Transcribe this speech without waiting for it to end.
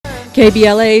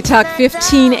KBLA Talk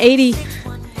 1580.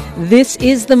 This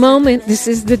is the moment. This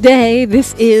is the day.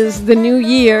 This is the new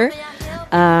year.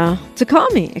 To call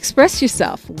me. Express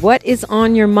yourself. What is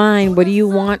on your mind? What do you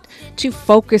want to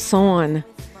focus on?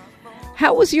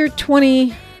 How was your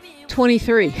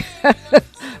 2023?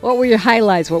 What were your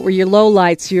highlights? What were your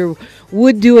lowlights? Your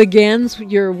would-do-agains?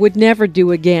 Your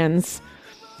would-never-do-agains?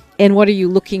 And what are you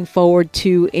looking forward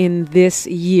to in this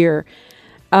year?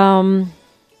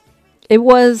 It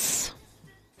was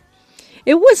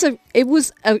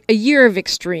a year of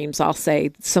extremes, I'll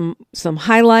say. Some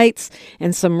highlights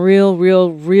and some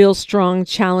real strong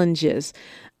challenges.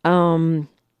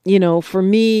 For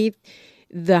me,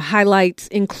 the highlights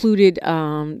included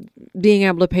being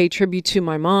able to pay tribute to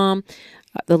my mom,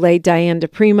 the late Diane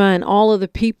DePrima, and all of the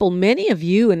people, many of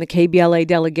you in the KBLA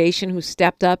delegation who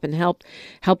stepped up and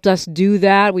helped us do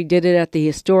that. We did it at the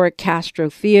historic Castro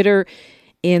Theater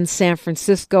in San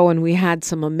Francisco, and we had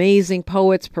some amazing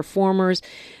poets, performers,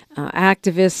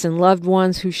 activists, and loved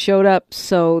ones who showed up.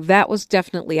 So that was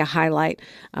definitely a highlight.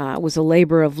 It was a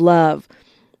labor of love.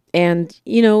 And,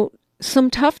 some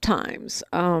tough times.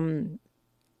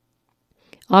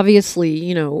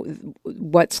 Obviously,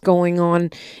 what's going on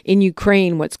in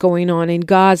Ukraine, what's going on in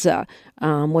Gaza,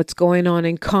 what's going on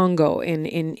in Congo,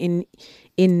 in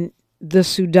the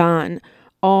Sudan,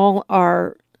 all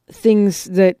are things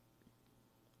that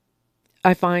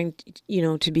I find,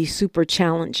 to be super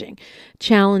challenging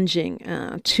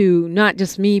to not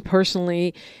just me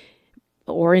personally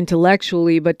or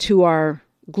intellectually, but to our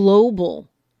global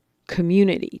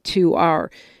community, to our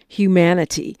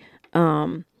humanity.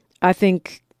 I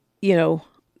think,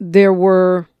 there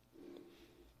were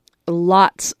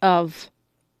lots of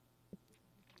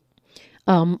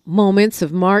moments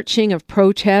of marching, of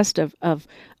protest, of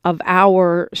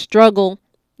our struggle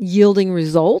yielding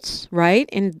results, right?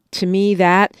 And to me,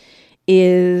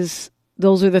 those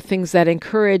are the things that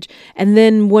encourage. And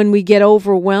then when we get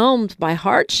overwhelmed by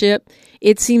hardship,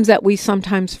 it seems that we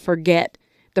sometimes forget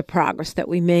the progress that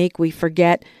we make. We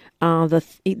forget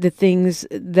the things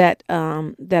that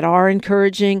are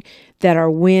encouraging, that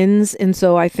are wins. And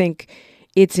so I think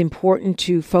it's important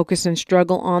to focus and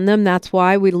struggle on them. That's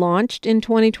why we launched in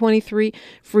 2023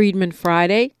 Freedman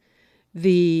Friday.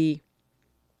 The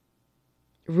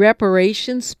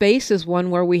reparation space is one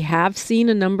where we have seen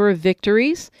a number of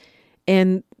victories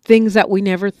and things that we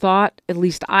never thought, at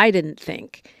least I didn't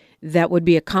think, that would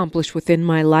be accomplished within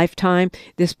my lifetime.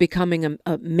 This becoming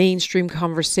a mainstream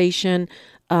conversation,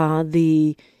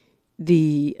 the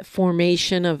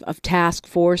formation of task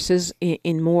forces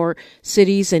in more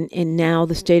cities, and now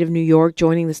the state of New York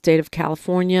joining the state of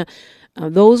California.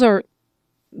 Those are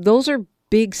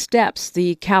big steps.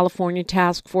 The California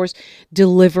task force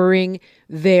delivering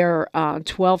their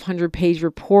 1,200-page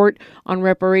report on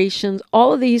reparations.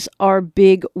 All of these are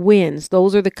big wins.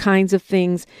 Those are the kinds of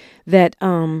things that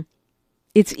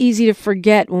it's easy to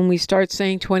forget when we start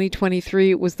saying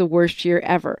 2023 was the worst year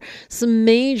ever. Some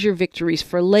major victories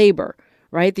for labor,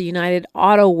 right? The United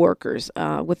Auto Workers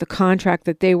with the contract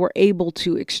that they were able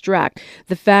to extract.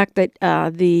 The fact that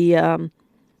the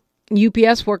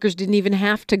UPS workers didn't even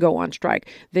have to go on strike.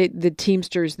 The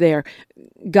Teamsters there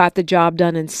got the job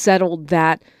done and settled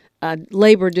that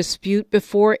labor dispute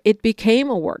before it became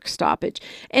a work stoppage.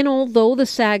 And although the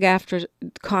SAG-AFTRA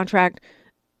contract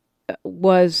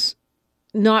was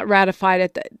not ratified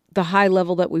at the high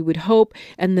level that we would hope,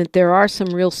 and that there are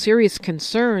some real serious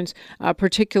concerns,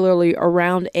 particularly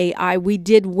around AI, we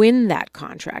did win that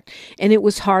contract. And it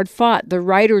was hard fought. The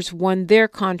writers won their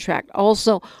contract,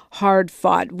 also hard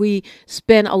fought. We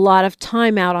spent a lot of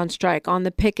time out on strike, on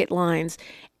the picket lines,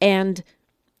 and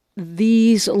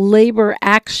these labor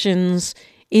actions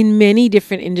in many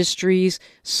different industries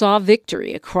saw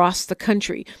victory across the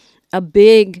country. A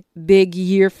big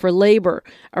year for labor,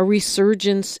 a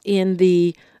resurgence in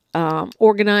the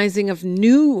organizing of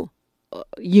new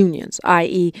unions,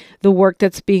 i.e. the work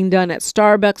that's being done at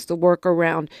Starbucks, the work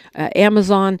around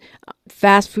Amazon,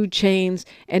 fast food chains,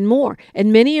 and more.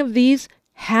 And many of these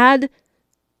had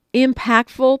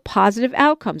impactful, positive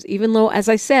outcomes, even though, as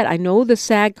I said, I know the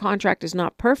SAG contract is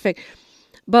not perfect,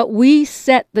 but we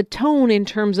set the tone in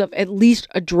terms of at least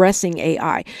addressing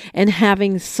AI and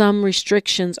having some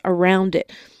restrictions around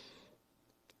it.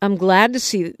 I'm glad to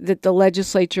see that the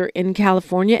legislature in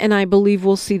California, and I believe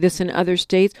we'll see this in other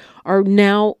states, are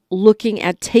now looking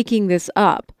at taking this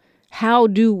up. How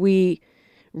do we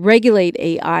regulate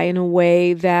AI in a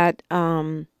way that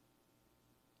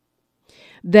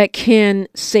that can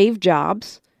save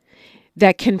jobs,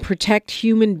 that can protect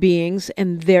human beings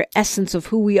and their essence of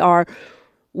who we are,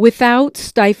 without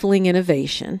stifling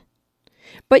innovation,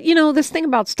 But, this thing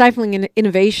about stifling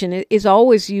innovation is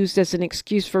always used as an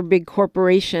excuse for big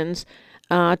corporations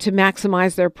to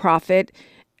maximize their profit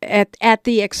at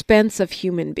the expense of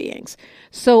human beings.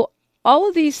 So all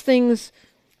of these things,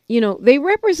 they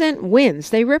represent wins.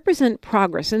 They represent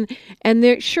progress. And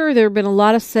there have been a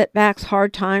lot of setbacks,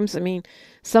 hard times. I mean,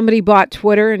 somebody bought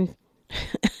Twitter and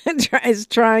is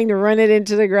trying to run it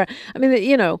into the ground. I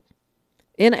mean,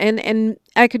 and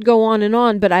I could go on and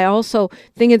on, but I also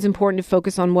think it's important to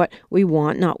focus on what we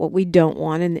want, not what we don't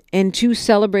want, and to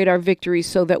celebrate our victories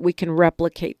so that we can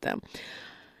replicate them.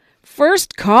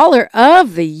 First caller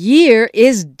of the year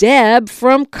is Deb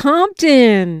from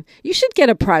Compton. You should get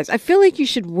a prize. I feel like you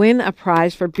should win a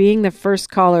prize for being the first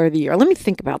caller of the year. Let me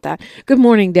think about that. Good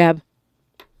morning, Deb.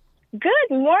 Good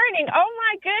morning. Oh,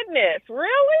 my goodness. Really?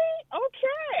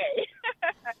 Okay.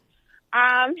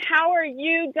 How are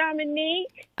you,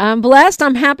 Dominique? I'm blessed.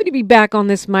 I'm happy to be back on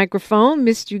this microphone.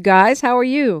 Missed you guys. How are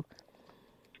you?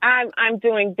 I'm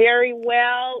doing very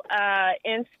well,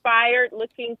 inspired,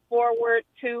 looking forward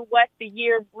to what the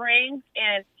year brings,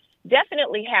 and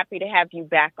definitely happy to have you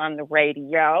back on the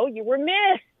radio. You were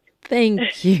missed.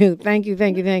 Thank you. Thank you.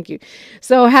 Thank you. Thank you.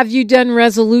 So have you done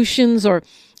resolutions? Or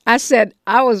I said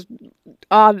I was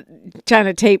trying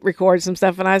to tape record some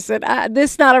stuff, and I said,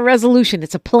 this is not a resolution.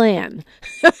 It's a plan.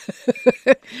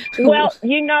 Well,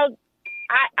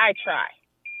 I try.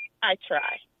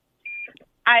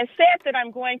 I said that I'm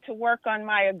going to work on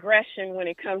my aggression when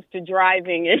it comes to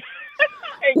driving in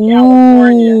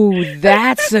California. Ooh,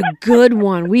 that's a good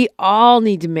one. We all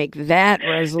need to make that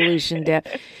resolution, Deb.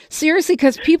 Seriously,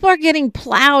 because people are getting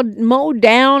mowed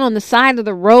down on the side of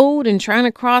the road and trying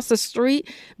to cross the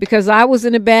street because I was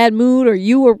in a bad mood or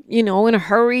you were, in a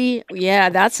hurry. Yeah,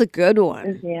 that's a good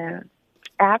one. Yeah,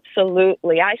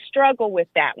 absolutely. I struggle with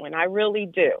that one. I really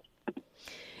do.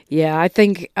 Yeah, I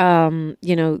think,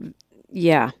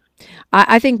 yeah,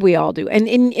 I think we all do. And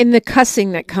in the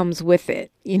cussing that comes with it,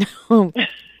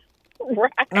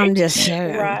 Right. I'm just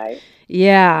saying. Right.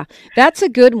 Yeah, that's a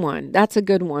good one.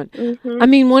 Mm-hmm. I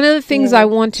mean, one of the things I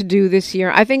want to do this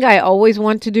year, I think I always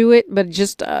want to do it, but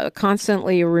just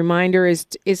constantly a reminder is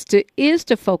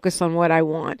to focus on what I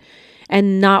want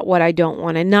and not what I don't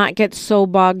want, and not get so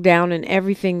bogged down in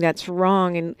everything that's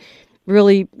wrong, and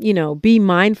really, be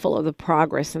mindful of the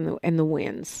progress and the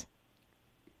wins.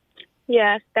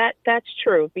 Yes, that's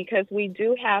true, because we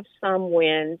do have some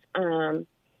wins.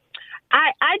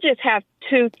 I just have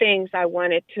two things I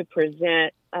wanted to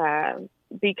present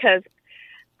because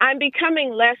I'm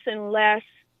becoming less and less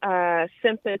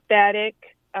sympathetic,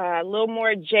 a little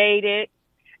more jaded,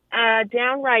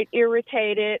 downright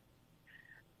irritated.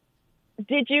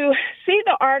 Did you see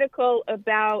the article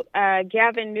about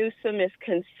Gavin Newsom is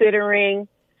considering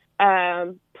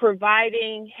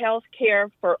providing health care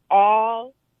for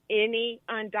any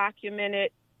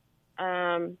undocumented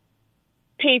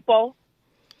people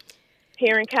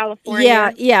here in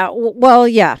California? Yeah. Well,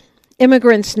 yeah.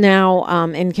 Immigrants now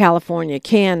in California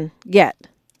can get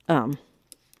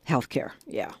health care.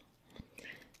 Yeah.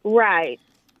 Right.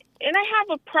 And I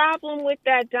have a problem with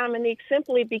that, Dominique,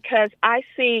 simply because I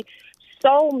see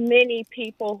so many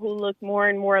people who look more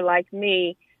and more like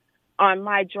me on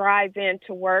my drive in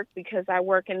to work, because I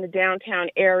work in the downtown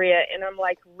area, and I'm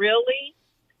like, really?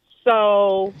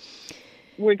 So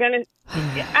we're going to,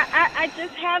 I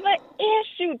just have an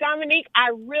issue, Dominique.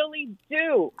 I really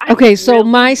do. Okay, so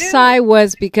my sigh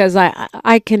was because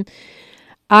I can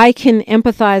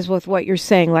empathize with what you're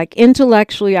saying. Like,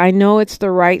 intellectually, I know it's the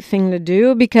right thing to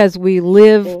do because we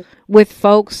live with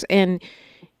folks, and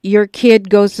your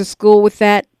kid goes to school with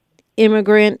that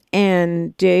immigrant,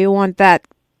 and do you want that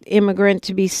immigrant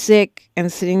to be sick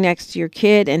and sitting next to your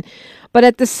kid? But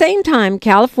at the same time,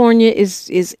 California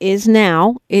is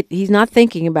now, he's not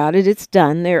thinking about it. It's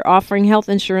done. They're offering health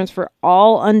insurance for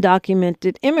all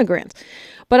undocumented immigrants.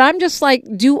 But I'm just like,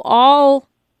 do all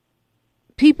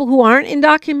people who aren't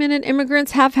undocumented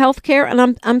immigrants have health care?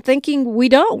 And I'm thinking we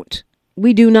don't.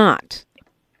 We do not.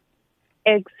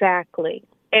 Exactly.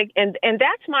 And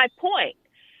that's my point.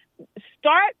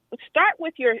 Start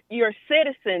with your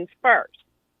citizens first.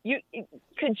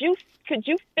 Could you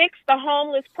fix the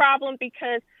homeless problem?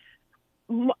 Because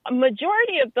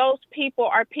majority of those people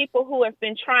are people who have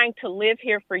been trying to live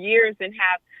here for years and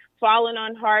have fallen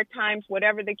on hard times,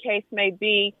 whatever the case may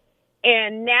be,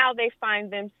 and now they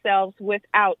find themselves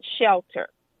without shelter.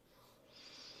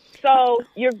 So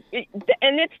and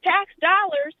it's tax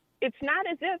dollars. It's not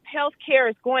as if health care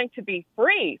is going to be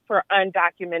free for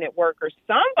undocumented workers.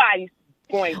 Somebody's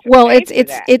going to pay for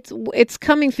that. It's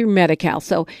coming through Medi-Cal.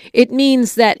 So it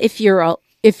means that if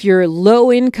you're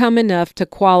low income enough to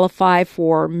qualify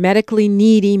for medically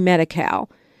needy Medi-Cal,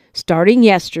 starting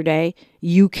yesterday,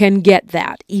 you can get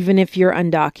that, even if you're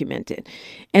undocumented.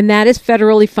 And that is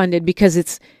federally funded because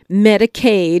it's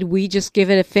Medicaid. We just give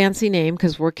it a fancy name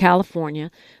because we're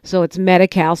California. So it's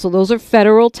Medi-Cal. So those are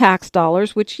federal tax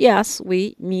dollars, which, yes,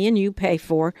 me and you pay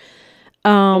for.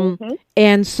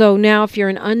 And so now if you're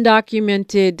an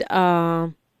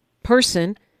undocumented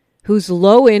person who's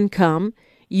low income,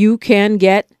 you can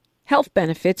get health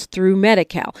benefits through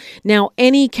Medi-Cal. Now,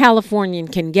 any Californian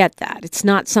can get that. It's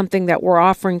not something that we're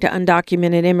offering to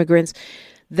undocumented immigrants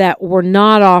that we're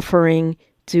not offering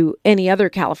to any other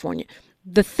Californian.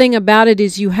 The thing about it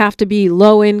is you have to be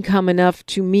low income enough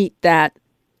to meet that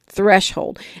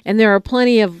threshold. And there are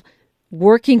plenty of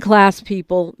working class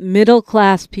people, middle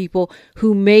class people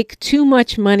who make too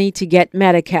much money to get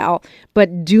Medi-Cal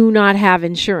but do not have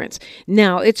insurance.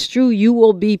 Now, it's true you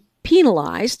will be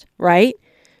penalized, right?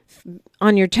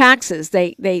 On your taxes,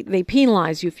 they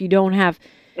penalize you if you don't have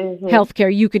health care.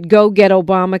 You could go get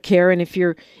Obamacare, and if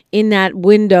you're in that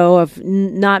window of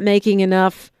not making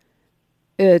enough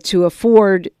to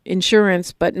afford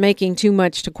insurance but making too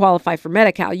much to qualify for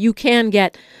Medi-Cal, you can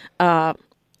get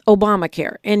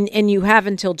Obamacare, and you have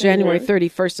until January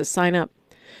 31st to sign up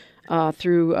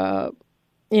through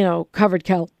Covered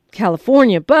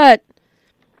California. But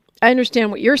I understand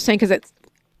what you're saying, because it's,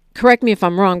 correct me if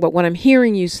I'm wrong, but what I'm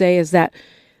hearing you say is that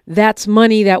that's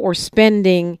money that we're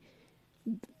spending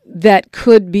that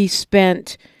could be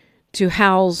spent to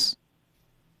house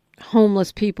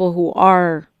homeless people who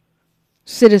are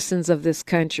citizens of this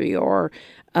country, or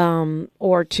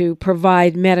to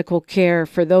provide medical care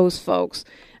for those folks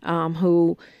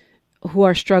who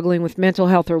are struggling with mental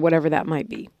health or whatever that might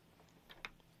be.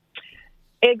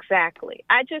 Exactly.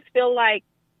 I just feel like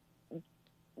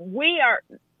we are,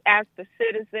 as the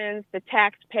citizens, the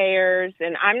taxpayers,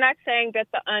 and I'm not saying that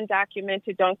the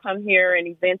undocumented don't come here and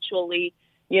eventually,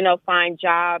 find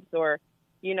jobs or,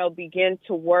 begin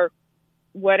to work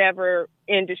whatever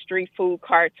industry, food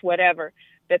carts, whatever,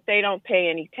 that they don't pay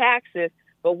any taxes.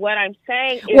 But what I'm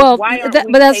saying is, why aren't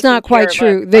we? But that's not quite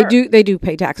true. They do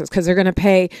pay taxes, because they're going to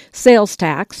pay sales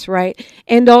tax, right?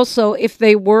 And also, if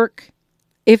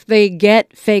they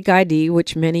get fake ID,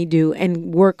 which many do,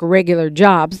 and work regular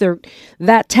jobs,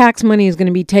 that tax money is going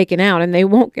to be taken out, and they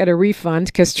won't get a refund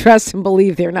because, trust and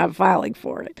believe, they're not filing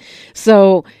for it.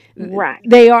 So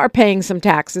they are paying some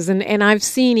taxes. And I've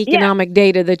seen economic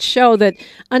data that show that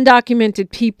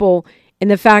undocumented people, and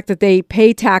the fact that they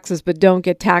pay taxes but don't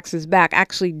get taxes back,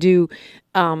 actually do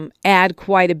add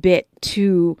quite a bit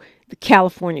to the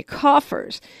California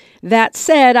coffers. That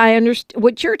said, I understand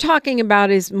what you're talking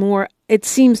about is more, it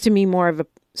seems to me, more of a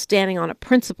standing on a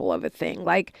principle of a thing.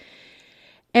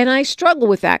 And I struggle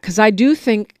with that, because I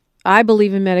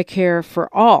believe in Medicare for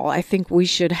all. I think we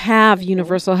should have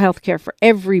universal health care for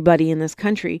everybody in this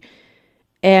country.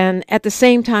 And at the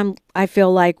same time, I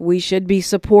feel like we should be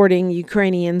supporting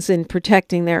Ukrainians in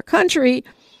protecting their country.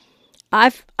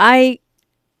 I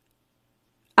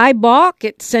balk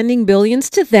at sending billions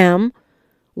to them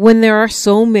when there are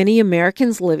so many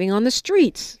Americans living on the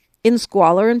streets in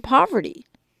squalor and poverty.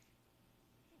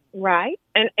 Right.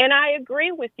 And I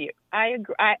agree with you. I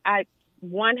agree. I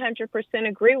 100%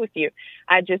 agree with you.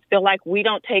 I just feel like we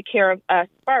don't take care of us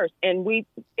first. And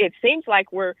it seems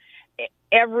like we're,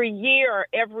 every year or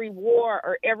every war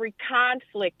or every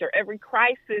conflict or every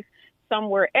crisis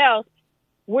somewhere else,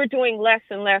 we're doing less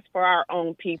and less for our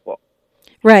own people.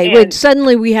 Right. When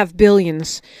suddenly we have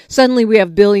billions. Suddenly we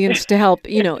have billions to help,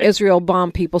 Israel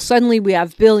bomb people. Suddenly we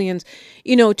have billions,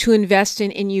 to invest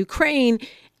in Ukraine,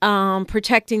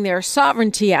 protecting their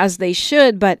sovereignty as they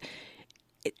should. But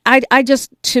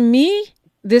to me,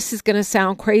 this is going to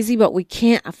sound crazy, but we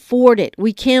can't afford it.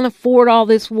 We can't afford all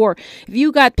this war. If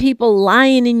you got people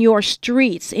lying in your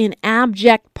streets in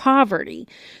abject poverty,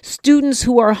 students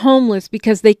who are homeless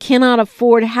because they cannot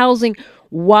afford housing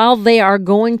while they are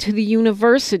going to the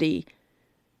university,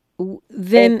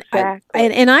 then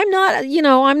and I'm not,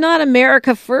 I'm not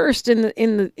America first in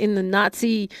the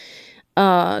Nazi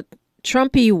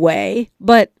Trumpy way,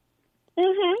 but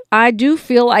I do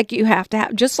feel like you have to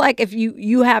have, just like if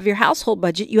you have your household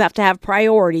budget, you have to have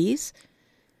priorities.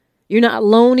 You're not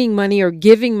loaning money or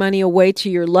giving money away to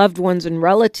your loved ones and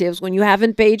relatives when you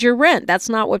haven't paid your rent. That's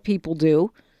not what people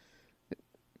do.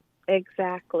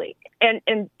 Exactly.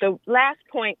 And the last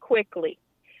point quickly,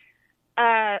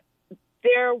 there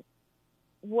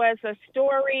was a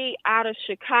story out of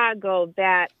Chicago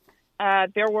that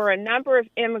there were a number of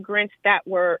immigrants that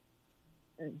were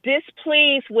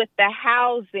displeased with the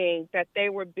housing that they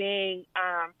were being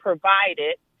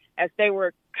provided as they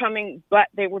were coming, but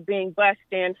they were being bussed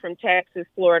in from Texas,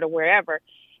 Florida, wherever.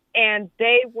 And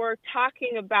they were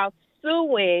talking about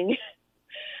suing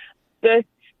the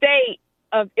state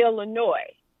of Illinois.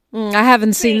 I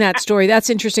haven't seen that story. That's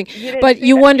interesting. But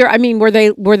you that? wonder, I mean, were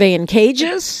they in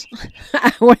cages?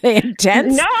 Were they in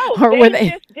tents? No, or they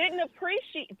just didn't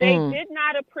appreciate. They did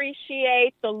not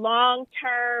appreciate the long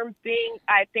term being.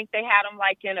 I think they had them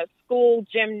like in a school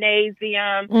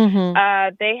gymnasium.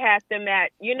 They had them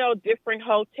at different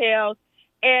hotels,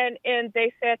 and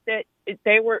they said that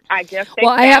they were. I guess they.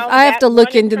 Well, I have to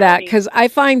look into that, because I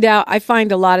find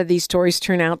a lot of these stories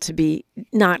turn out to be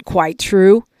not quite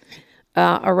true.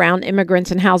 Around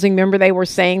immigrants and housing. Remember, they were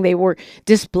saying they were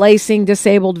displacing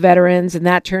disabled veterans, and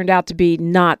that turned out to be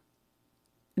an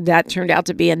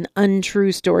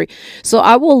untrue story. So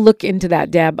I will look into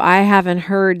that, Deb. I haven't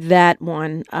heard that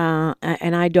one,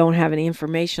 and I don't have any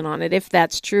information on it. If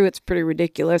that's true, it's pretty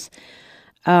ridiculous.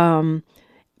 I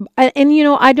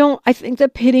think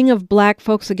the pitting of black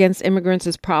folks against immigrants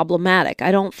is problematic.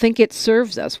 I don't think it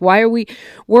serves us. Why are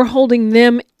we're holding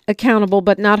them accountable,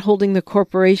 but not holding the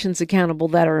corporations accountable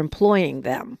that are employing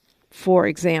them, for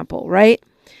example, right?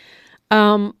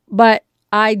 But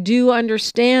I do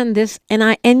understand this,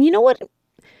 and you know what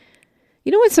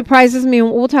surprises me,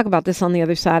 and we'll talk about this on the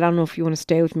other side. I don't know if you want to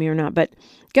stay with me or not, but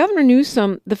Governor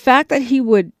Newsom, the fact that he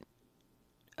would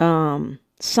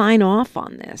sign off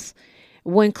on this,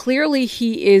 when clearly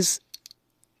he is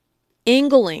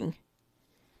angling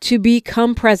to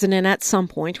become president at some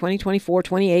point, 2024,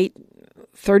 28,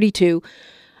 32,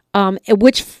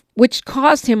 which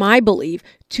caused him, I believe,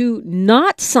 to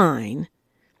not sign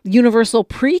universal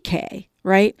pre-K,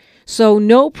 right? So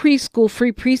no free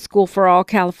preschool for all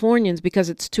Californians because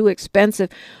it's too expensive,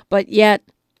 but yet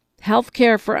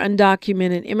healthcare for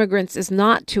undocumented immigrants is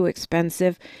not too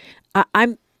expensive.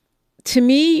 To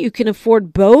me, you can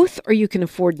afford both or you can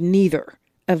afford neither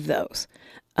of those.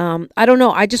 I don't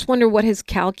know. I just wonder what his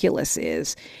calculus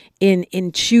is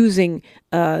in choosing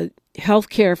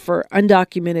healthcare for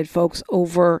undocumented folks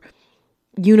over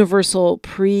universal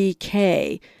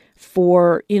pre-K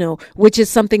for, which is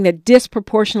something that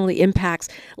disproportionately impacts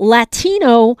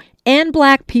Latino and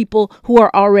Black people who are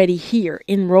already here,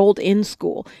 enrolled in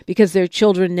school, because their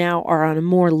children now are on a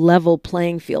more level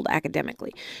playing field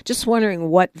academically. Just wondering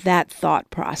what that thought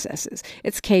process is.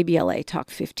 It's KBLA Talk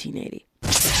 1580.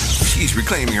 She's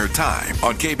reclaiming her time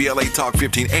on KBLA Talk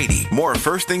 1580. More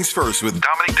First Things First with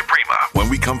Dominique DePrima when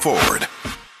we come forward.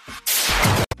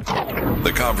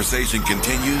 The conversation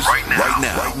continues right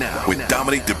now with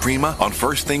Dominique DePrima on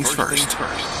First Things First.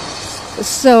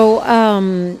 So,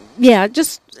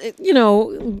 just,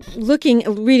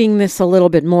 reading this a little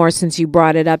bit more since you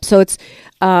brought it up. So it's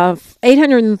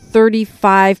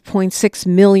 $835.6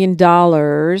 million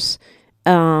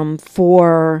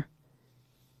for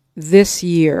this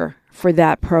year for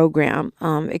that program,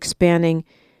 expanding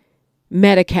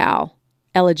Medi-Cal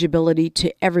eligibility to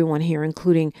everyone here,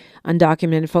 including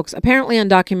undocumented folks. Apparently,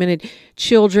 undocumented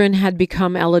children had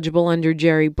become eligible under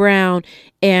Jerry Brown,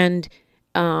 and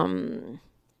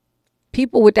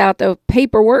people without the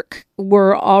paperwork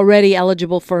were already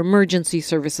eligible for emergency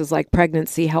services like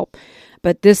pregnancy help.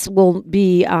 But this will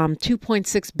be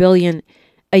 $2.6 billion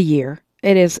a year.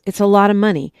 It's a lot of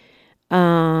money.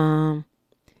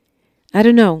 I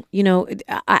don't know.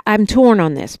 I'm torn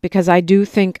on this because I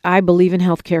believe in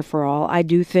healthcare for all. I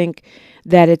do think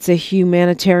that it's a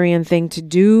humanitarian thing to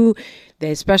do,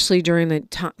 especially during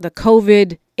the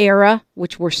COVID era,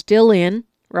 which we're still in,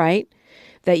 right?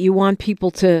 That you want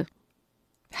people to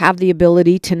have the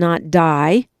ability to not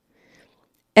die.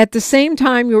 At the same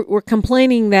time, we're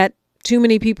complaining that too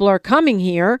many people are coming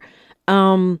here,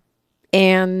 and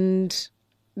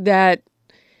that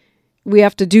we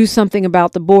have to do something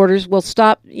about the borders. We'll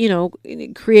stop,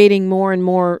 creating more and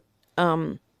more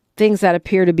things that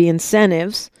appear to be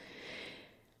incentives.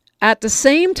 At the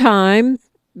same time,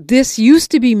 this used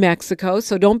to be Mexico,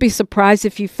 so don't be surprised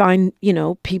if you find,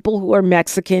 people who are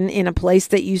Mexican in a place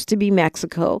that used to be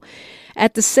Mexico.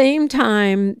 At the same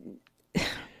time,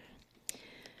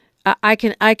 I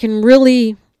can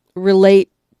really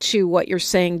relate to what you're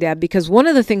saying, Deb, because one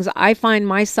of the things I find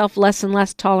myself less and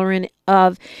less tolerant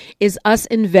of is us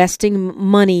investing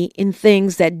money in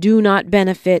things that do not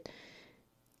benefit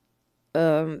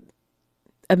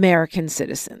American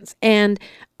citizens. And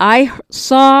I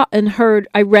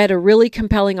read a really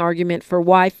compelling argument for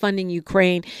why funding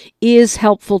Ukraine is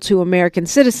helpful to American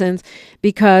citizens,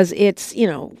 because it's,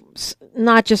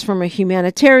 not just from a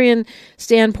humanitarian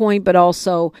standpoint, but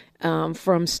also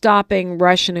from stopping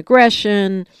Russian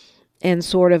aggression and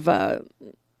sort of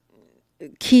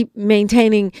keep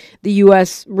maintaining the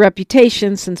U.S.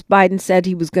 reputation, since Biden said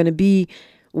he was going to be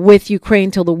with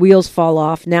Ukraine till the wheels fall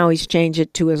off. Now he's changed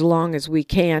it to as long as we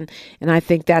can. And I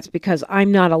think that's because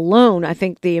I'm not alone. I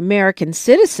think the American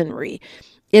citizenry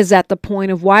is at the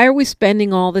point of, why are we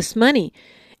spending all this money?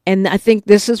 And I think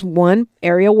this is one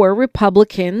area where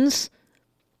Republicans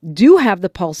do have the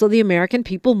pulse of the American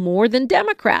people more than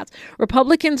Democrats.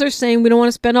 Republicans are saying we don't want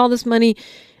to spend all this money.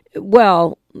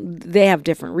 Well, they have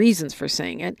different reasons for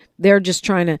saying it. They're just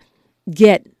trying to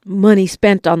get money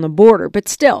spent on the border. But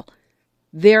still,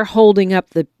 they're holding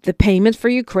up the payments for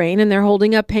Ukraine, and they're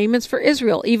holding up payments for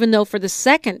Israel, even though for the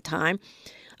second time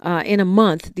in a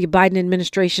month, the Biden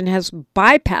administration has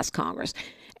bypassed Congress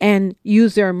and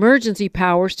used their emergency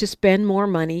powers to spend more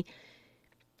money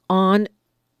on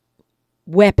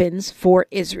weapons for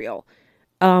Israel.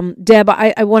 Deb,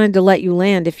 I wanted to let you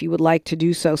land if you would like to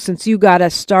do so, since you got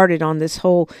us started on this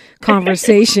whole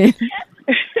conversation.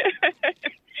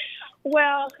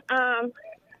 Well,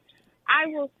 I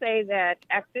will say that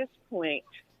at this point,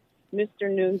 Mr.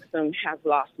 Newsom has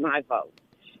lost my vote.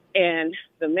 And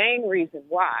the main reason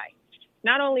why,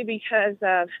 not only because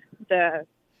of the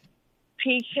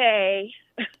PK,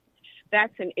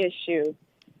 that's an issue.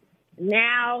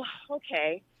 Now,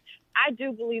 okay, I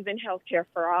do believe in health care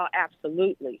for all,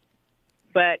 absolutely.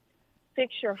 But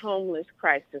fix your homeless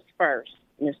crisis first,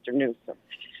 Mr. Newsom.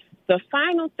 The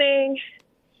final thing,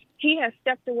 he has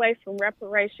stepped away from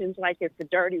reparations like it's a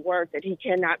dirty word that he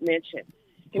cannot mention.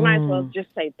 He might as well just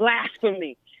say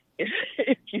blasphemy if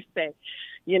you say,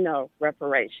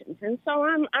 reparations. And so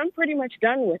I'm pretty much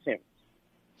done with him.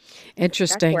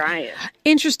 Interesting. That's where I am.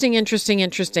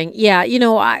 Interesting. Yeah,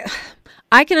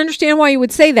 I can understand why you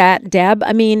would say that, Deb.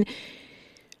 I mean,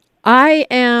 I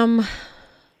am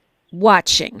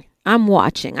watching. I'm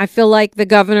watching. I feel like the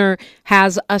governor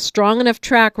has a strong enough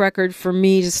track record for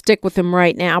me to stick with him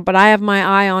right now, but I have my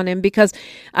eye on him because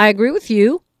I agree with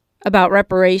you about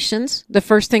reparations. The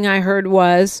first thing I heard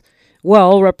was,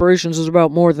 well, reparations is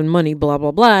about more than money, blah,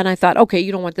 blah, blah. And I thought, okay,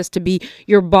 you don't want this to be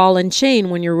your ball and chain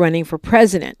when you're running for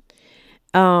president.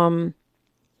 And,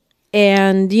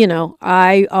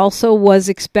 I also was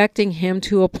expecting him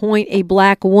to appoint a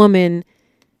black woman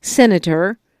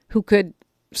senator who could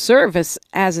serve as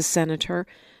a senator.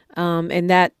 And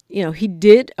that, he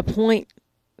did appoint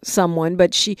someone,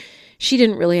 but she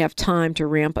didn't really have time to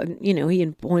ramp up. He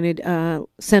appointed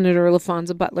Senator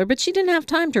LaFonza Butler, but she didn't have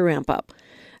time to ramp up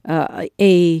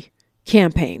a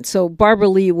campaign. So Barbara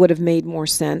Lee would have made more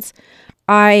sense.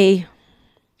 I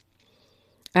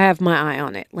have my eye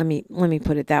on it. Let me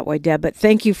put it that way, Deb. But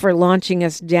thank you for launching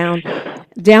us down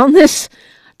this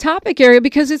topic area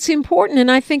because it's important.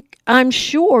 And I'm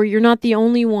sure you're not the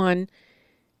only one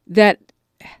that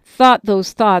thought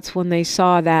those thoughts when they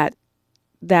saw that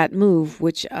move,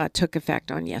 which took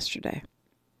effect on yesterday.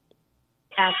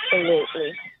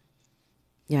 Absolutely.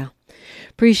 Yeah.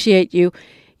 Appreciate you.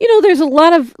 There's a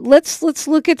lot of, let's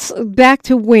look at back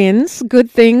to wins, good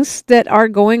things that are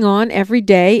going on every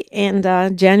day. And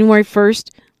January 1st,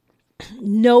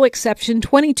 no exception,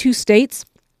 22 states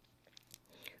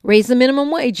raised the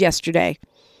minimum wage yesterday.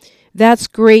 That's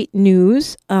great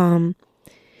news. And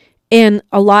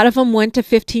a lot of them went to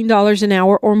 $15 an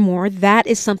hour or more. That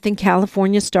is something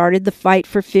California started, the fight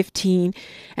for 15.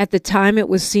 At the time, it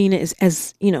was seen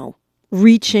as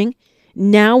reaching.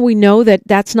 Now we know that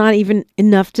that's not even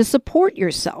enough to support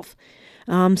yourself.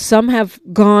 Some have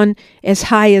gone as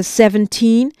high as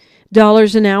 $17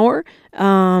 an hour.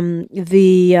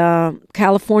 The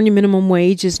California minimum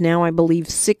wage is now, I believe,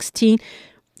 $16.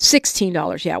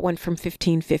 Yeah, it went from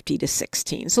 $15.50 to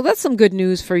 $16. So that's some good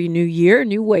news for your new year,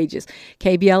 new wages.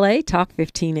 KBLA Talk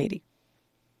 1580.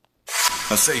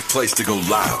 A safe place to go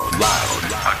loud.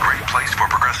 A great place for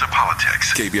progressive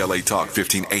politics. KBLA Talk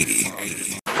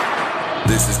 1580.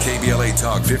 This is KBLA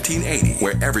Talk 1580,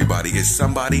 where everybody is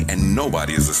somebody and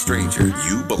nobody is a stranger.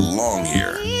 You belong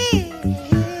here.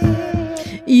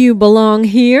 You belong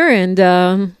here, and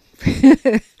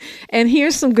and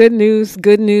here's some good news.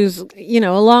 Good news,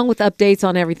 along with updates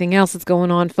on everything else that's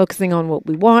going on, focusing on what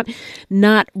we want,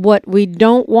 not what we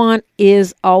don't want,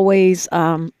 is always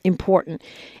important.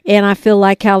 And I feel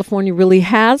like California really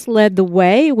has led the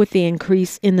way with the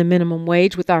increase in the minimum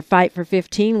wage with our Fight for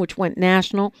 15, which went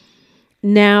national.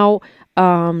 Now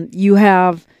you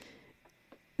have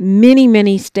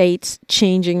many states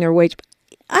changing their wage.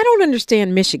 I don't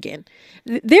understand Michigan.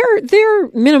 Their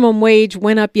minimum wage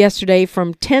went up yesterday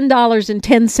from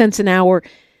 $10.10 an hour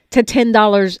to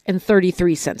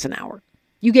 $10.33 an hour.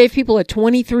 You gave people a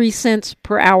 23 cents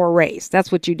per hour raise.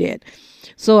 That's what you did.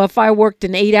 So if I worked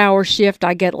an 8-hour shift,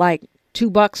 I get like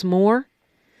 $2 more.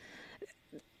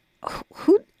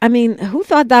 Who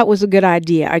thought that was a good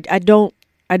idea? I don't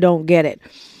get it.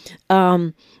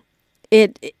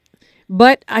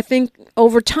 But I think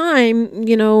over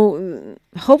time,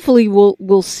 hopefully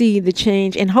we'll see the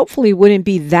change, and hopefully it wouldn't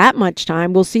be that much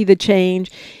time. We'll see the change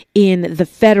in the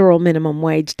federal minimum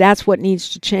wage. That's what needs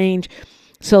to change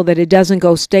so that it doesn't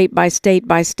go state by state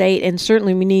by state. And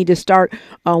certainly we need to start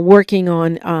working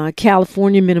on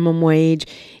California minimum wage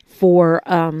for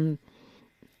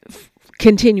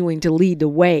continuing to lead the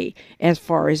way as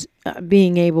far as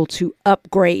being able to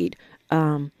upgrade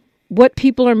what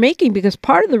people are making, because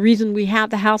part of the reason we have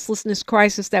the houselessness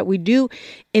crisis that we do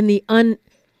in the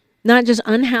not just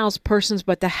unhoused persons,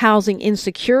 but the housing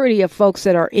insecurity of folks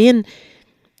that are in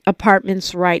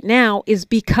apartments right now is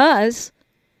because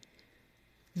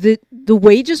the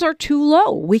wages are too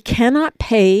low. We cannot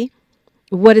pay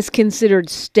what is considered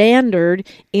standard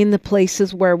in the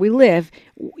places where we live.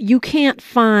 You can't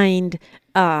find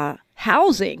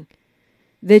housing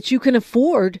that you can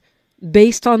afford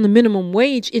based on the minimum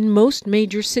wage in most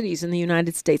major cities in the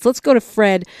United States. Let's go to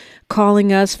Fred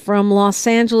calling us from Los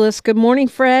Angeles. Good morning,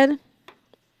 Fred.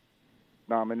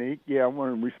 Dominique, I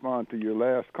want to respond to your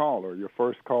last caller, your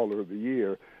first caller of the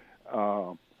year.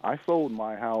 I sold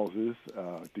my houses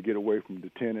to get away from the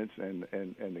tenants and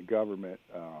the government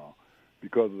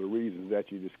because of the reasons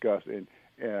that you discussed. And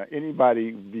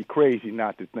anybody be crazy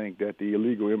not to think that the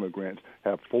illegal immigrants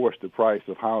have forced the price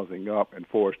of housing up and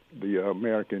forced the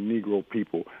American Negro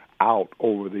people out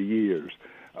over the years.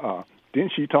 Then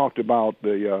she talked about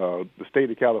the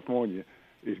state of California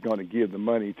is going to give the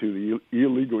money to the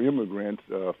illegal immigrants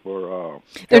for.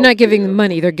 They're not giving them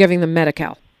money; they're giving them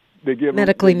Medi-Cal.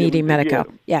 Medically needing Medi-Cal.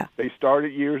 Yeah. They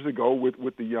started years ago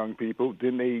with the young people.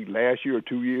 Then last year or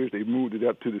 2 years, they moved it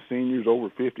up to the seniors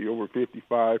over 50, over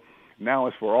 55. Now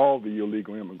it's for all the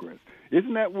illegal immigrants.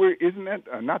 Isn't that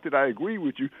not that I agree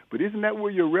with you, but isn't that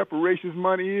where your reparations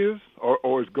money is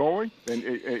or is going?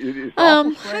 And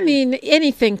I mean,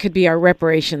 anything could be our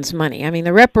reparations money. I mean,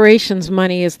 the reparations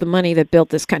money is the money that built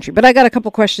this country. But I got a couple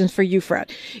questions for you,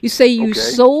 Fred. You say you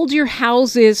sold your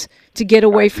houses to get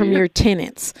away from your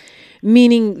tenants,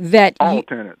 meaning that all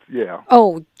tenants, yeah.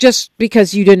 Oh, just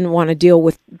because you didn't want to deal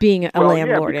with being a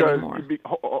landlord anymore.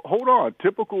 Hold on,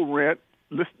 typical rent.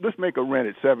 Let's make a rent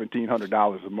at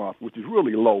 $1,700 a month, which is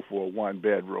really low for a one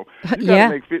bedroom. You got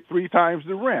to make 3 times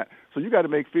the rent, so you got to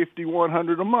make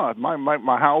 $5,100 a month.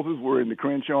 My houses were in the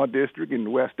Crenshaw district, in the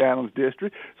West Adams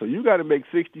district, so you got to make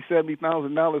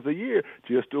 $60,000-$70,000 a year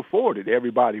just to afford it.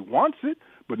 Everybody wants it,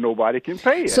 but nobody can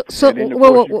pay it. So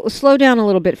slow down a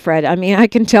little bit, Fred. I mean, I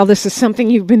can tell this is something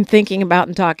you've been thinking about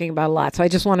and talking about a lot. So I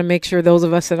just want to make sure those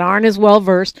of us that aren't as well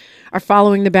versed are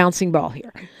following the bouncing ball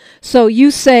here. So you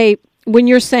say, when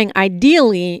you're saying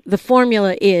ideally, the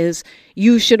formula is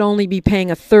you should only be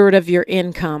paying a third of your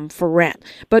income for rent.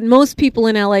 But most people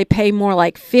in LA pay more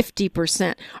like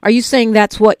 50%. Are you saying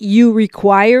that's what you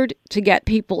required to get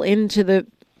people into the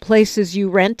places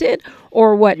you rented,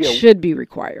 or what should be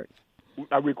required?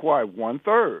 I require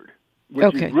 1/3,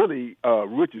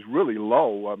 which is really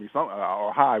low. I mean,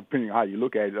 or high, depending on how you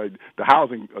look at it. The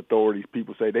housing authorities,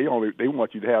 people say they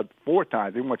want you to have 4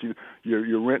 times. They want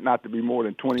your rent not to be more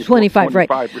than 25%. Right.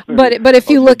 But if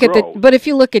you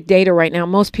look at data right now,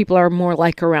 most people are more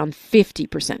like around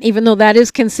 50%. Even though that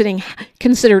is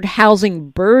considered housing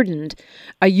burdened,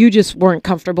 you just weren't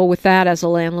comfortable with that as a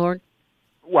landlord?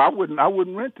 Well, I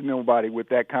wouldn't rent to nobody with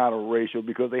that kind of ratio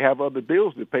because they have other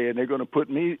bills to pay, and they're going to put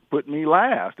me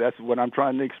last. That's what I'm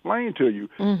trying to explain to you.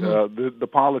 Mm-hmm. The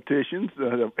politicians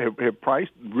have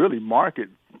priced really market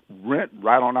rent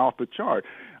right on off the chart.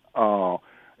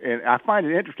 And I find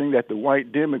it interesting that the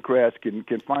white Democrats can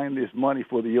find this money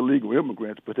for the illegal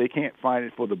immigrants, but they can't find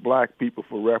it for the black people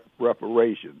for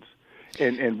reparations.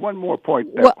 And one more point.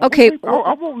 Well, okay.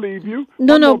 I won't leave you.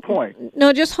 No. More point.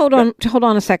 No, just hold on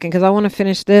a second, because I want to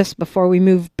finish this before we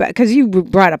move back. Because you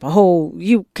brought up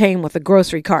you came with a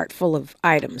grocery cart full of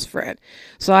items, Fred.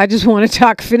 So I just want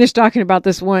to finish talking about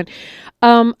this one.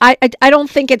 I don't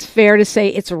think it's fair to say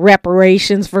it's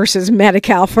reparations versus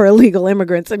Medi-Cal for illegal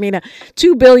immigrants. I mean,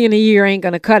 $2 billion a year ain't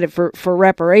going to cut it for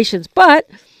reparations, but.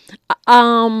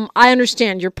 I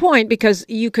understand your point, because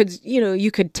you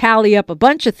could tally up a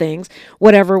bunch of things,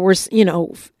 whatever was,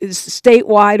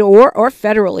 statewide or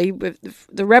federally.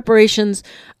 The reparations,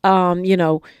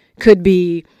 could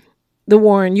be the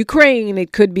war in Ukraine.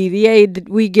 It could be the aid that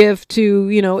we give to,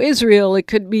 Israel. It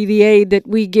could be the aid that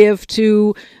we give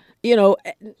to,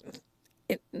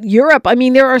 Europe. I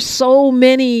mean, there are so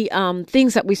many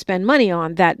things that we spend money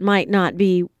on that might not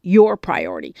be your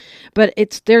priority, but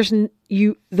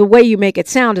the way you make it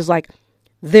sound is like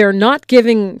they're not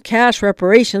giving cash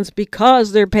reparations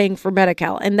because they're paying for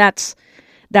Medi-Cal, and that's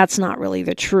not really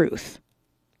the truth.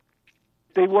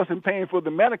 they wasn't paying for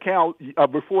the Medi-Cal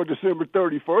before December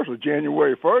 31st or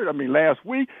January 1st. I mean, last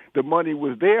week the money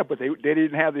was there, but they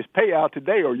didn't have this payout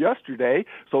today or yesterday,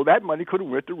 so that money could have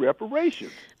went to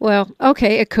reparations. Well,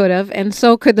 okay, it could have, and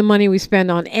so could the money we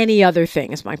spend on any other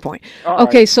thing, is my point. All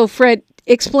Okay, right. so Fred,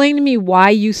 explain to me why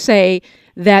you say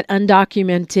that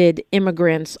undocumented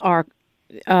immigrants are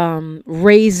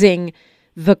raising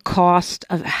the cost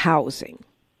of housing.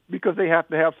 Because they have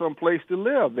to have some place to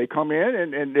live. They come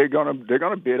in and they're gonna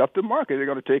bid up the market. They're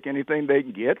gonna take anything they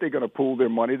can get. They're gonna pool their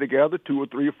money together, 2 or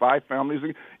 3 or 5 families.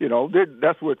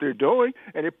 That's what they're doing,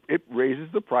 and it raises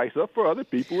the price up for other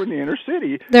people in the inner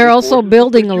city. They're It also forces the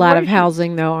building a lot of situation.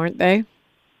 housing, though, aren't they?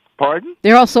 Pardon?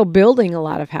 They're also building a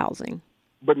lot of housing.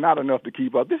 But not enough to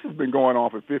keep up. This has been going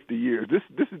on for 50 years.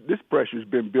 This pressure's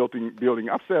been building.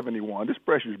 I'm 71. This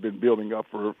pressure's been building up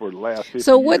for the last 50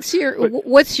 So years.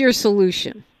 what's your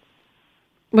solution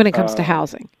when it comes to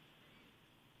housing?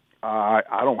 I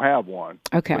don't have one.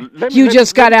 Okay. Let You me-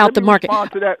 just let got me- out let the me market.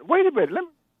 respond to that. Wait a minute. Let me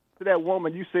to that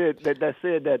woman you said that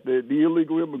said that the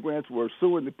illegal immigrants were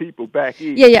suing the people back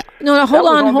east. Yeah. No, hold That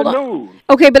was on, hold the on. news.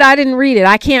 Okay, but I didn't read it.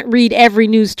 I can't read every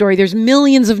news story. There's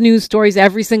millions of news stories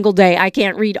every single day. I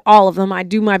can't read all of them. I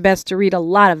do my best to read a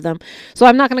lot of them. So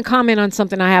I'm not going to comment on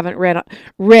something I haven't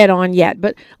read on yet.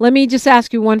 But let me just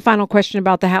ask you one final question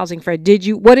about the housing, Fred.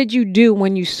 What did you do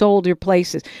when you sold your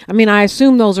places? I mean, I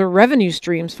assume those are revenue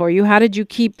streams for you. How did you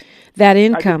keep that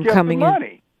income I just kept coming the in?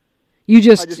 money. You I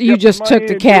just kept took money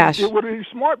the and cash. did what any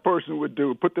smart person would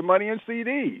do: put the money in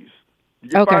CDs. You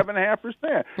get Okay.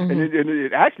 5.5%, and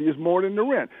it actually is more than the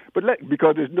rent. But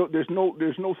because there's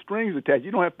no strings attached.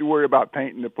 You don't have to worry about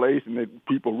painting the place and the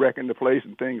people wrecking the place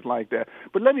and things like that.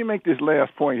 But let me make this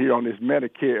last point here on this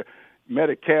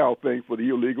Medi-Cal thing for the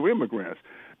illegal immigrants.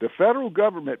 The federal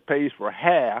government pays for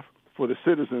half for the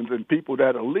citizens and people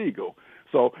that are legal.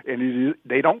 So,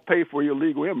 they don't pay for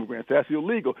illegal immigrants. That's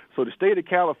illegal. So the state of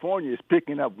California is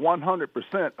picking up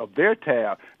 100% of their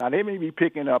tab. Now, they may be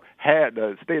picking up half.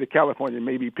 The state of California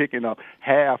may be picking up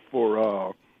half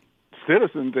for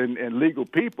citizens and legal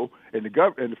people, and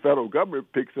the federal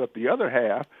government picks up the other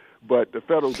half. But the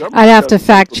federal government, I'd have to doesn't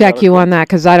pay fact for check you medical. on that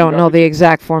because I don't know the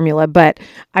exact formula, but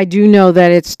I do know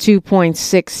that it's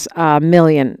 2.6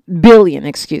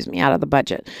 billion, out of the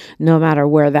budget, no matter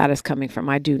where that is coming from.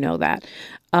 I do know that.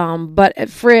 But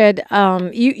Fred,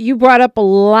 you brought up a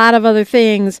lot of other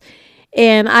things,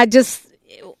 and I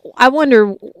wonder,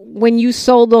 when you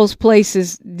sold those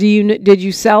places, did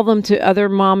you sell them to other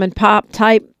mom and pop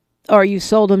type, or you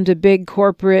sold them to big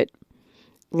corporate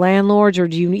landlords, or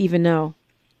do you even know?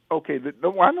 Okay,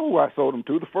 I know who I sold them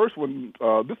to. The first one,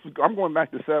 I'm going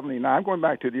back to '79. I'm going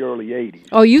back to the early '80s.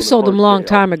 Oh, you for the sold them a first long sale.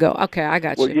 time ago. Okay, I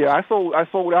got Well, you. yeah, I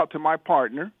sold out to my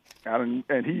partner, and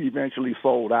he eventually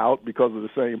sold out because of the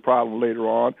same problem later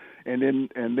on. And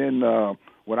then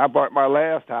when I bought my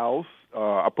last house,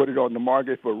 I put it on the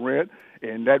market for rent,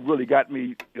 and that really got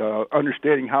me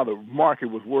understanding how the market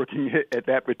was working at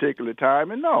that particular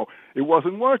time. And no, it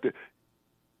wasn't worth it.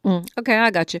 Okay,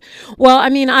 I got you. Well, I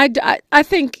mean, I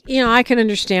think, I can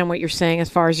understand what you're saying as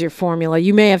far as your formula.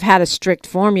 You may have had a strict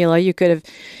formula. You could have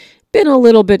been a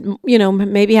little bit,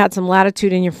 maybe had some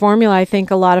latitude in your formula. I think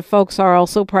a lot of folks are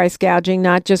also price gouging,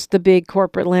 not just the big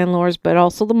corporate landlords, but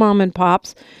also the mom and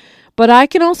pops. But I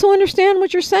can also understand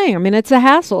what you're saying. I mean, it's a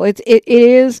hassle. It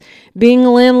is, being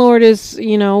a landlord is,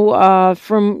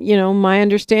 from, my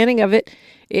understanding of it,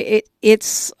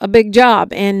 it's a big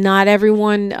job, and not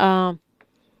everyone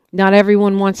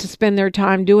wants to spend their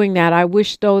time doing that. I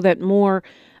wish, though, that more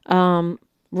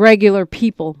regular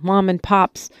people, mom and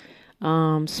pops,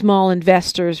 small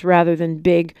investors rather than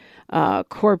big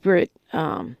corporate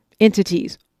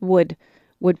entities would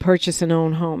purchase and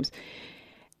own homes.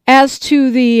 As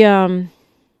to the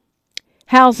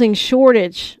housing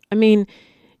shortage, I mean,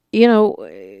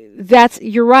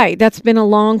 you're right. That's been a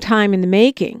long time in the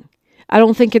making. I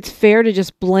don't think it's fair to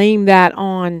just blame that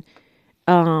on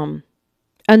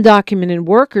undocumented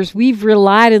workers. We've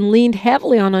relied and leaned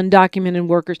heavily on undocumented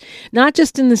workers, not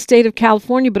just in the state of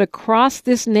California, but across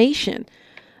this nation,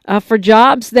 for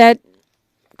jobs that,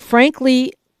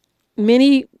 frankly,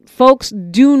 many folks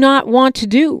do not want to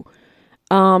do,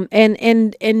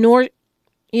 and nor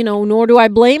do I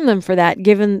blame them for that,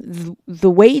 given the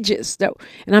wages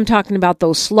and I'm talking about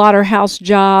those slaughterhouse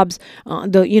jobs.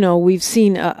 We've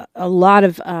seen a lot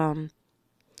of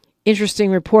interesting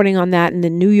reporting on that in the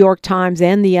New York Times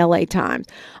and the LA Times,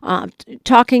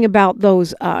 talking about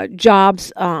those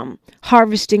jobs,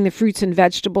 harvesting the fruits and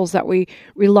vegetables that we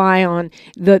rely on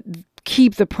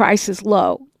keep the prices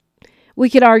low. We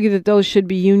could argue that those should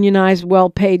be unionized,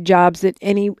 well-paid jobs that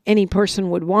any person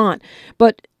would want,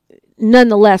 but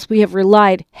nonetheless, we have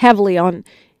relied heavily on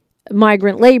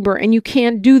migrant labor, and you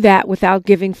can't do that without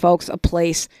giving folks a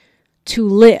place to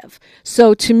live.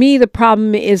 So to me, the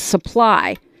problem is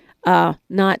supply,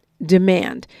 not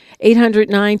demand.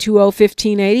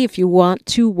 800-920-1580 if you want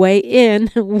to weigh in.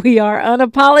 We are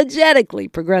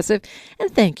unapologetically progressive.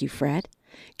 And thank you, Fred.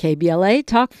 KBLA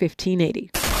Talk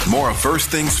 1580. More of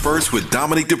First Things First with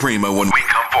Dominique DePrima when we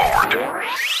come forward. Your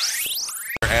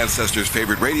ancestors'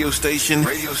 favorite radio station,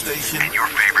 and your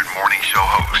favorite morning show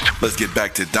host. Let's get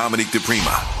back to Dominique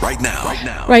DePrima right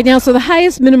now. Right now, so the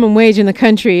highest minimum wage in the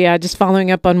country, just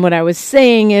following up on what I was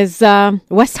saying, is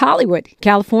West Hollywood,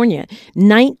 California,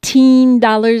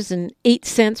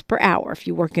 $19.08 per hour. If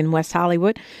you work in West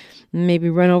Hollywood, maybe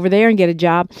run over there and get a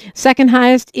job. Second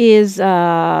highest is,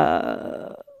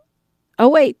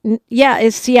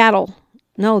 is Seattle.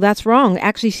 No, that's wrong.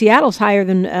 Actually, Seattle's higher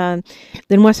than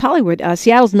West Hollywood.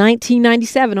 Seattle's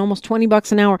 $19.97, almost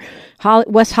 $20 an hour.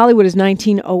 West Hollywood is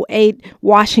 $19.08.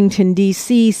 Washington,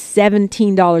 D.C.,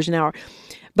 $17 an hour.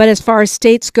 But as far as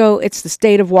states go, it's the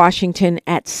state of Washington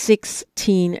at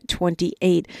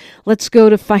 $16.28. Let's go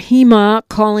to Fahima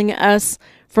calling us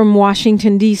from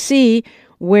Washington, D.C.,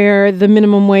 where the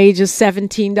minimum wage is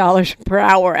 $17 per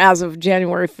hour as of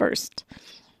January 1st.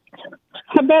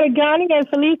 Habarigani and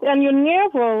Feliz Año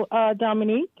Nuevo,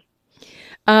 Dominique.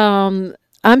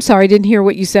 I'm sorry, I didn't hear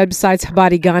what you said besides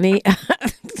Habarigani.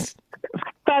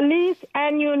 Feliz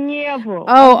Año Nuevo.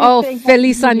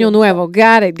 Feliz Año Nuevo.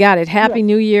 Got it. Happy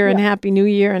New Year and Happy New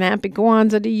Year and Happy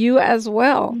Kwanzaa to you as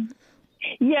well.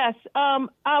 Yes, I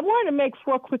wanted to make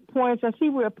 4 quick points. I see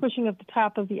we're pushing at the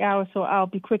top of the hour, so I'll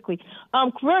be quickly.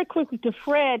 Very quickly to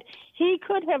Fred, he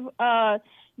could have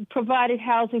provided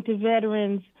housing to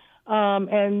veterans,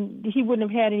 and he wouldn't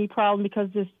have had any problem because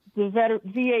the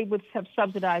VA would have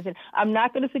subsidized it. I'm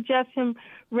not going to suggest him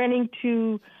renting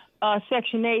to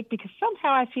Section 8 because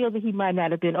somehow I feel that he might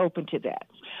not have been open to that.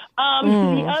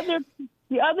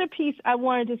 The other piece I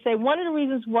wanted to say, one of the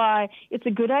reasons why it's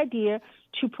a good idea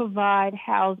to provide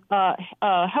health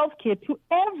care to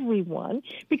everyone,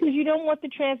 because you don't want the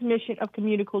transmission of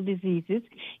communicable diseases.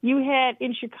 You had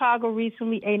in Chicago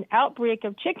recently an outbreak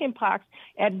of chickenpox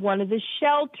at one of the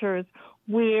shelters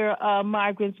where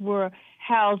migrants were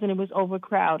housed, and it was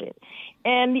overcrowded.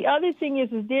 And the other thing is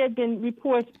there have been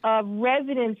reports of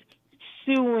residents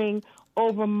suing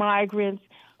over migrants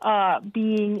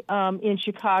being in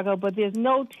Chicago, but there's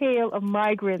no tale of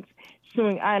migrants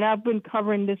suing. And I've been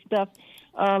covering this stuff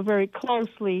very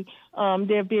closely.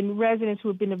 There have been residents who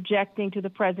have been objecting to the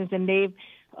presence, and they've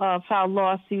filed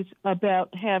lawsuits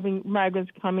about having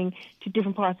migrants coming to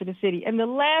different parts of the city. And the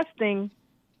last thing,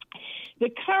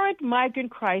 the current migrant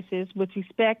crisis with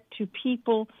respect to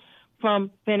people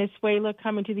from Venezuela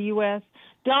coming to the U.S.,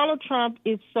 Donald Trump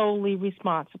is solely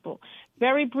responsible.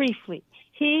 Very briefly,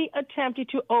 he attempted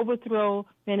to overthrow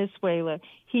Venezuela.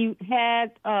 He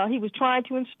was trying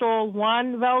to install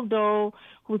Juan Guaidó,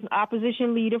 who was an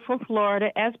opposition leader from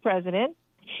Florida, as president.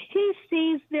 He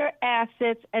seized their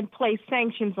assets and placed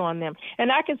sanctions on them.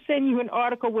 And I can send you an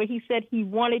article where he said he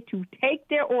wanted to take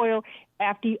their oil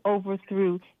after he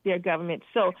overthrew their government.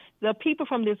 So the people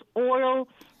from this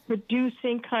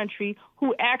oil-producing country,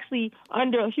 who actually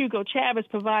under Hugo Chavez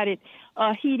provided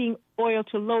heating oil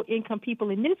to low-income people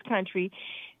in this country,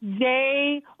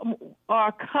 they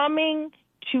are coming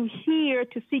to here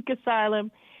to seek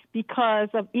asylum because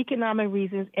of economic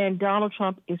reasons, and Donald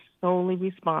Trump is solely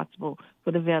responsible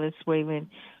for the Venezuelan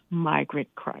migrant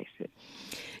crisis.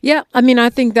 Yeah, I mean, I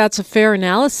think that's a fair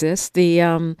analysis.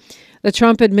 The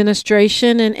Trump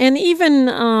administration and even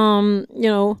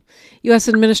U.S.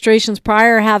 administrations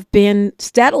prior have been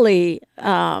steadily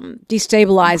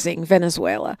destabilizing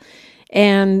Venezuela,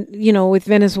 and with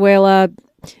Venezuela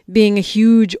being a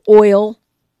huge oil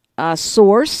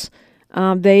source,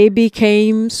 they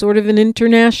became sort of an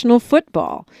international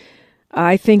football.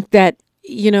 I think that,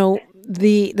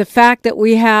 the fact that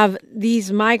we have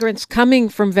these migrants coming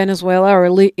from Venezuela, or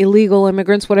illegal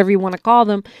immigrants, whatever you want to call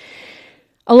them,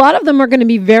 a lot of them are going to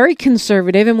be very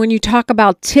conservative. And when you talk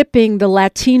about tipping the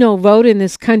Latino vote in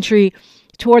this country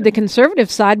toward the conservative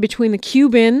side between the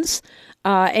Cubans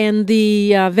and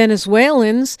the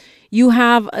Venezuelans, you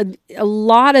have a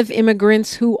lot of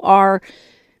immigrants who are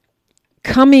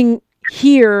coming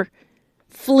here,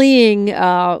 fleeing,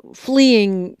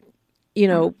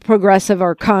 progressive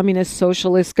or communist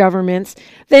socialist governments.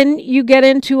 Then you get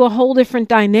into a whole different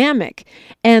dynamic.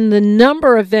 And the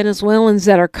number of Venezuelans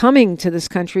that are coming to this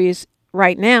country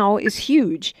right now is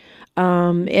huge.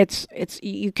 It's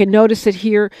you can notice it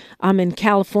here in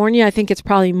California. I think it's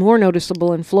probably more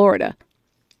noticeable in Florida.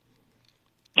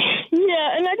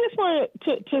 Yeah, and I just wanted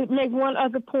to make one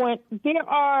other point. There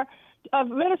are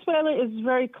Venezuela is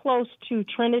very close to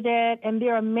Trinidad, and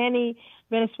there are many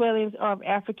Venezuelans of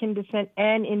African descent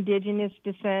and indigenous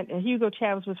descent. And Hugo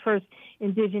Chavez was first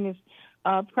indigenous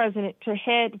president to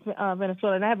head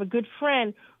Venezuela. And I have a good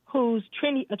friend who's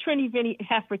a Trini-Vini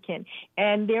African,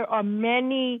 and there are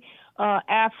many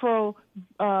Afro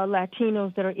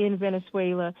Latinos that are in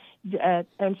Venezuela,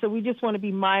 and so we just want to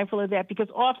be mindful of that, because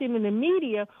often in the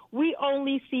media we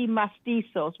only see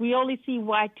mestizos, we only see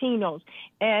Latinos,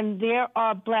 and there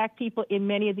are black people in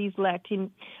many of these Latin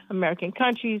American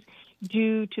countries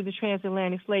due to the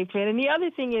transatlantic slave trade. And the other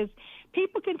thing is,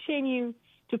 people continue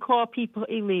to call people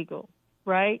illegal,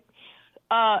 right?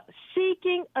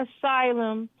 Seeking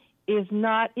asylum is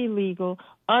not illegal.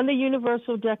 Under the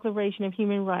Universal Declaration of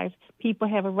Human Rights, people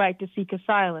have a right to seek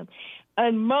asylum.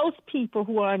 And most people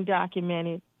who are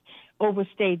undocumented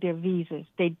overstay their visas.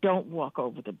 They don't walk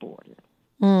over the border.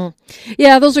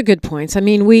 Yeah, those are good points. I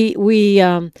mean, we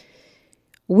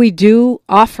do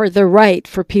offer the right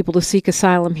for people to seek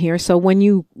asylum here. So when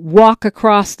you walk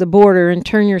across the border and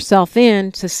turn yourself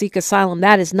in to seek asylum,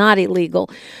 that is not illegal.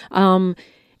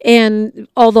 And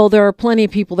although there are plenty of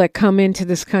people that come into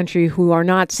this country who are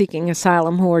not seeking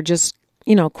asylum, who are just,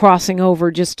 crossing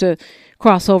over just to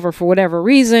cross over for whatever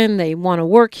reason, they want to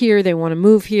work here, they want to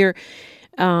move here.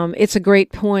 It's a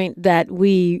great point that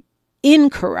we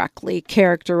incorrectly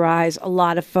characterize a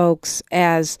lot of folks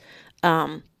as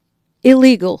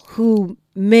illegal, who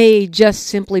may just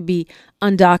simply be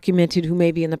undocumented, who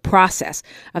may be in the process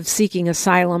of seeking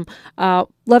asylum.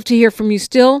 Love to hear from you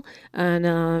still. And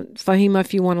Fahima,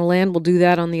 if you want to land, we'll do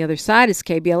that on the other side. It's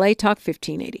KBLA Talk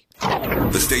 1580.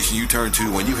 The station you turn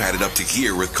to when you had it up to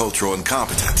gear with cultural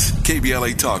incompetence.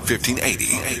 KBLA Talk 1580.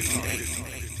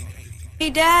 Hey,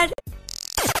 Dad.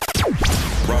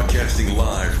 Broadcasting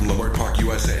live from Leimert Park,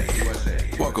 USA.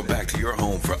 Welcome back to your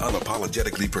home for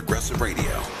unapologetically progressive radio.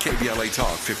 KBLA Talk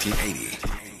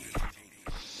 1580.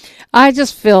 I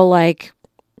just feel like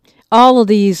all of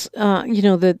these,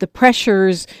 the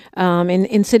pressures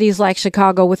in cities like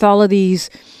Chicago, with all of these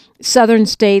southern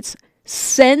states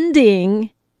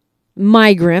sending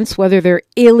migrants, whether they're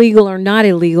illegal or not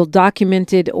illegal,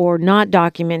 documented or not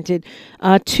documented,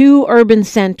 to urban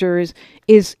centers,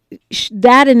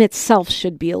 that in itself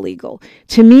should be illegal.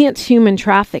 To me, it's human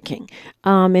trafficking,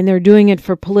 and they're doing it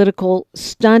for political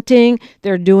stunting.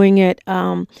 They're doing it,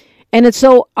 and it's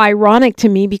so ironic to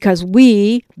me, because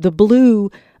we, the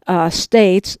blue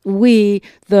states, we,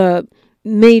 the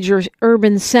major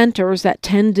urban centers that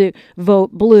tend to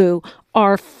vote blue,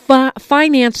 are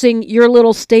financing your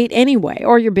little state anyway,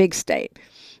 or your big state,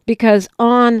 because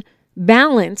on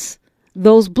balance,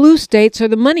 those blue states are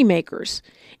the moneymakers.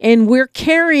 And we're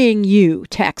carrying you,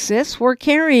 Texas. We're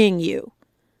carrying you.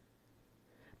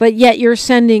 But yet you're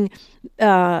sending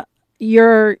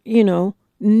your,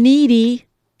 needy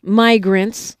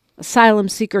migrants, asylum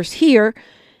seekers here,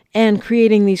 and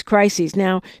creating these crises.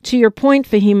 Now, to your point,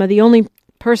 Fahima, the only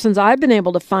persons I've been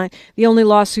able to find, the only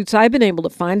lawsuits I've been able to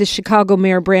find is Chicago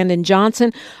Mayor Brandon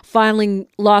Johnson filing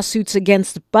lawsuits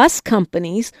against bus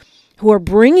companies who are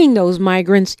bringing those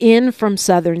migrants in from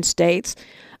southern states,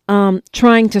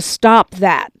 trying to stop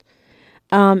that.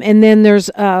 And then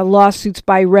there's lawsuits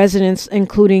by residents,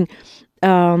 including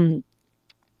one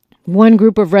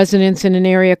group of residents in an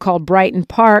area called Brighton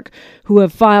Park, who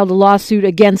have filed a lawsuit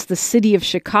against the city of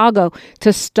Chicago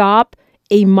to stop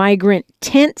a migrant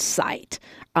tent site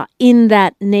in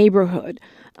that neighborhood.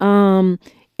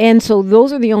 And so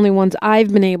those are the only ones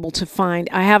I've been able to find.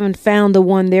 I haven't found the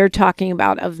one they're talking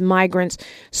about of migrants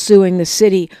suing the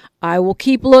city. I will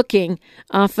keep looking.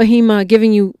 Fahima,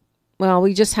 giving you,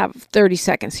 we just have 30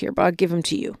 seconds here, but I'll give them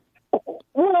to you.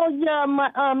 Well,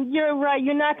 yeah, you're right.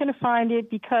 You're not going to find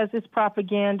it because it's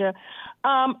propaganda.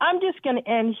 I'm just going to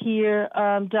end here,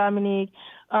 Dominique,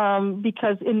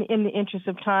 because in the interest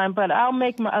of time, but I'll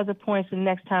make my other points the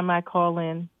next time I call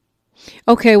in.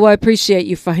 Okay, well, I appreciate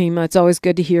you, Fahima. It's always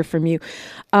good to hear from you.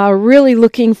 Really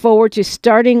looking forward to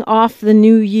starting off the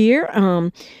new year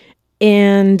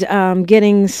and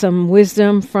getting some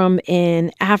wisdom from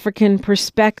an African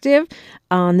perspective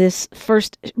on this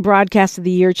first broadcast of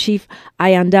the year. Chief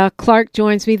Ayanda Clark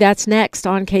joins me. That's next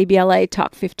on KBLA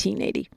Talk 1580.